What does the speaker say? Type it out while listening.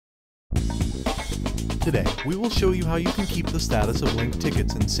Today, we will show you how you can keep the status of linked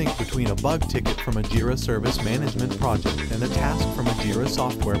tickets in sync between a bug ticket from a JIRA Service Management project and a task from a JIRA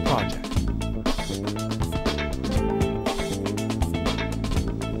software project.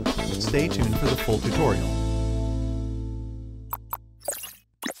 Stay tuned for the full tutorial.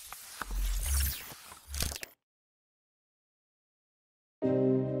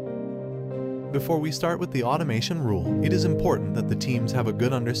 Before we start with the automation rule, it is important that the teams have a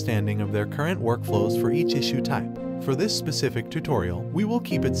good understanding of their current workflows for each issue type. For this specific tutorial, we will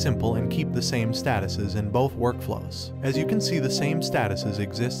keep it simple and keep the same statuses in both workflows. As you can see, the same statuses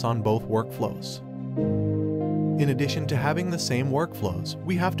exist on both workflows. In addition to having the same workflows,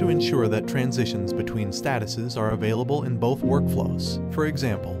 we have to ensure that transitions between statuses are available in both workflows. For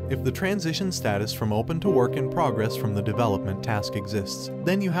example, if the transition status from open to work in progress from the development task exists,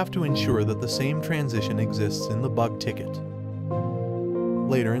 then you have to ensure that the same transition exists in the bug ticket.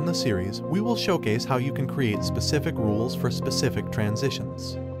 Later in the series, we will showcase how you can create specific rules for specific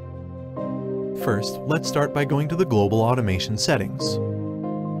transitions. First, let's start by going to the Global Automation settings.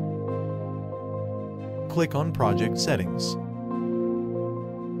 Click on Project Settings.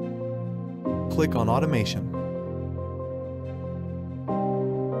 Click on Automation.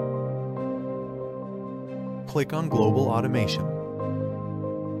 Click on Global Automation.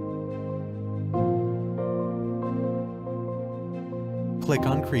 Click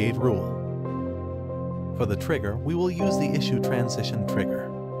on Create Rule. For the trigger, we will use the Issue Transition trigger.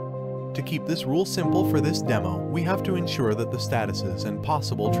 To keep this rule simple for this demo, we have to ensure that the statuses and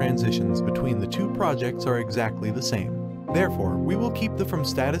possible transitions between the two projects are exactly the same. Therefore, we will keep the From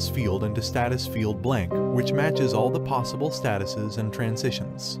Status field into Status field blank, which matches all the possible statuses and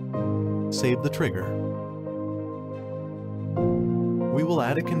transitions. Save the trigger. We will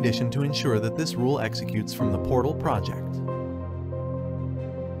add a condition to ensure that this rule executes from the portal project.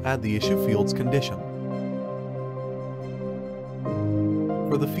 Add the Issue Fields condition.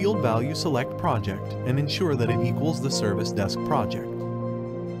 For the field value, select Project and ensure that it equals the Service Desk project.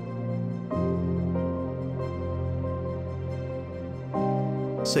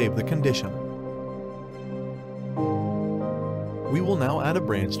 Save the condition. We will now add a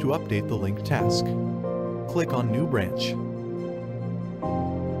branch to update the linked task. Click on New Branch.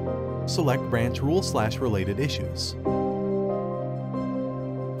 Select Branch Rule/Related Issues.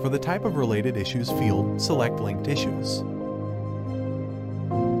 For the Type of Related Issues field, select Linked Issues.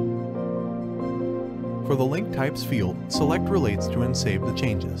 For the Link Types field, select Relates to and save the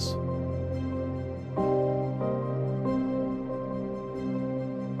changes.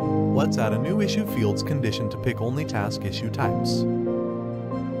 Let's add a new Issue Fields condition to pick only task issue types.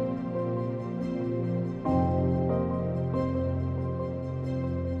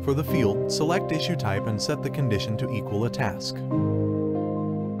 For the field, select Issue Type and set the condition to equal a task.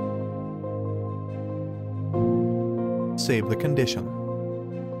 Save the condition.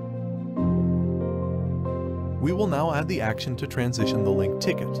 We will now add the action to transition the linked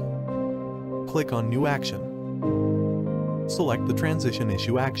ticket. Click on New Action. Select the Transition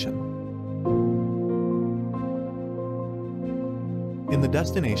Issue action. In the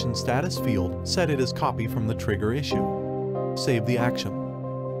Destination Status field, set it as Copy from the Trigger issue. Save the action.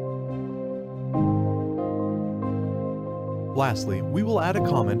 Lastly, we will add a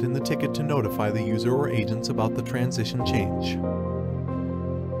comment in the ticket to notify the user or agents about the transition change.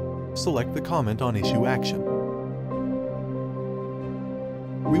 Select the comment on Issue Action.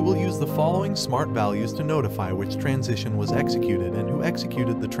 We will use the following smart values to notify which transition was executed and who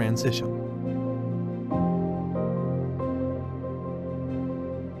executed the transition.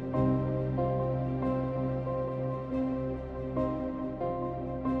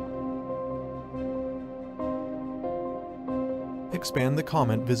 Expand the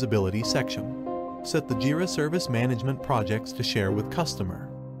comment visibility section. Set the JIRA Service Management projects to share with customer.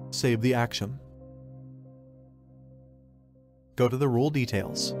 Save the action. Go to the rule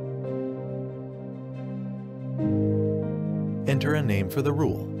details. Enter a name for the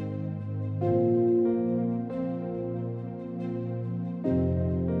rule.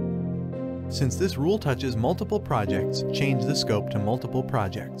 Since this rule touches multiple projects, change the scope to multiple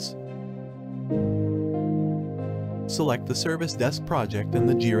projects. Select the Service Desk project and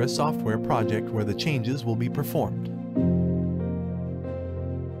the JIRA software project where the changes will be performed.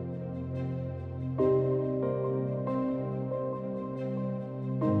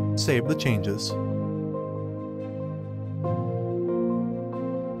 Save the changes.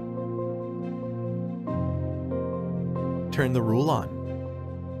 Turn the rule on.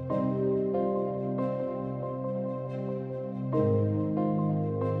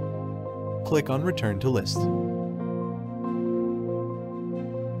 Click on Return to List.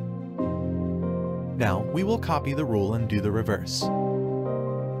 Now, we will copy the rule and do the reverse.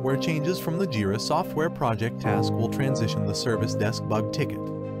 Where changes from the JIRA software project task will transition the service desk bug ticket,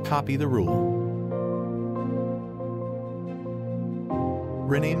 copy the rule.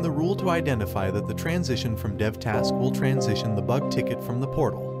 Rename the rule to identify that the transition from dev task will transition the bug ticket from the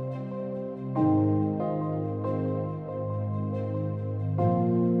portal.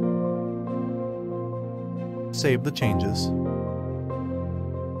 Save the changes.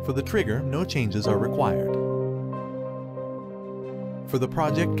 For the trigger, no changes are required. For the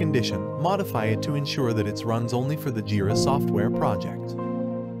project condition, modify it to ensure that it runs only for the JIRA software project.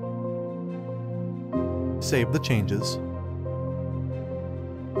 Save the changes.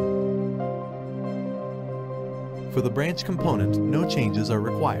 For the branch component, no changes are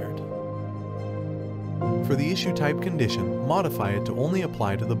required. For the issue type condition, modify it to only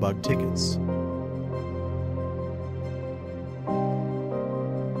apply to the bug tickets.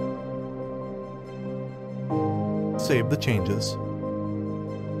 Save the changes.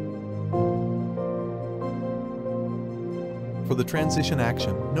 For the transition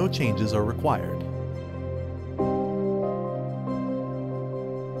action, no changes are required.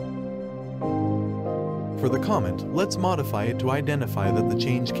 For the comment, let's modify it to identify that the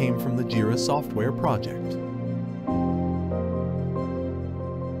change came from the JIRA software project.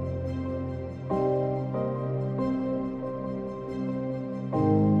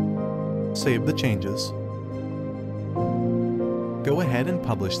 Save the changes. Go ahead and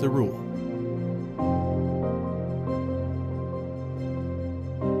publish the rule.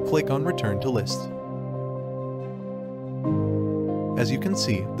 Click on Return to List. As you can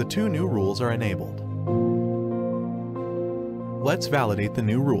see, the two new rules are enabled. Let's validate the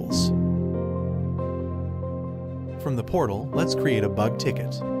new rules. From the portal, let's create a bug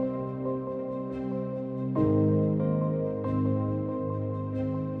ticket.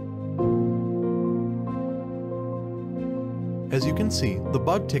 As you can see, the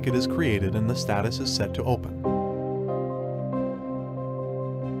bug ticket is created and the status is set to open.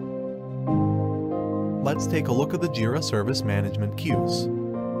 Let's take a look at the JIRA service management queues.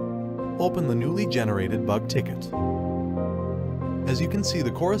 Open the newly generated bug ticket. As you can see,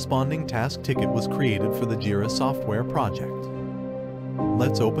 the corresponding task ticket was created for the JIRA software project.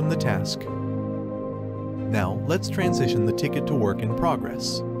 Let's open the task. Now, let's transition the ticket to work in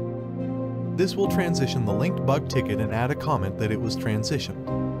progress. This will transition the linked bug ticket and add a comment that it was transitioned.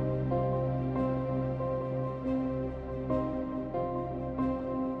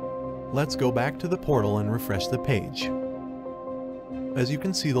 Let's go back to the portal and refresh the page. As you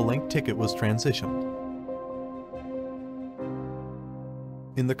can see, the linked ticket was transitioned.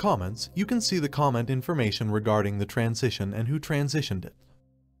 In the comments, you can see the comment information regarding the transition and who transitioned it.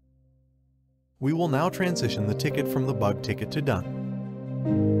 We will now transition the ticket from the bug ticket to done.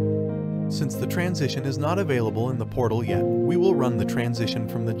 Since the transition is not available in the portal yet, we will run the transition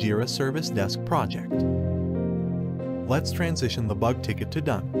from the JIRA Service Desk project. Let's transition the bug ticket to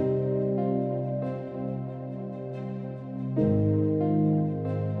done.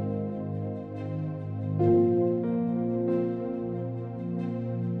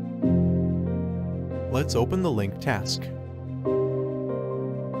 Let's open the linked task.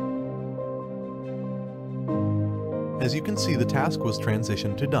 As you can see, the task was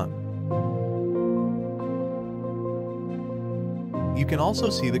transitioned to done. You can also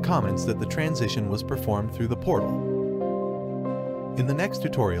see the comments that the transition was performed through the portal. In the next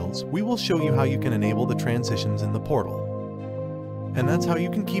tutorials, we will show you how you can enable the transitions in the portal. And that's how you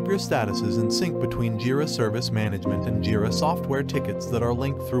can keep your statuses in sync between JIRA Service Management and JIRA software tickets that are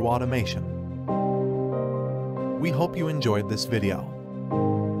linked through automation. We hope you enjoyed this video.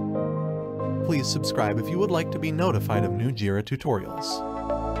 Please subscribe if you would like to be notified of new JIRA tutorials.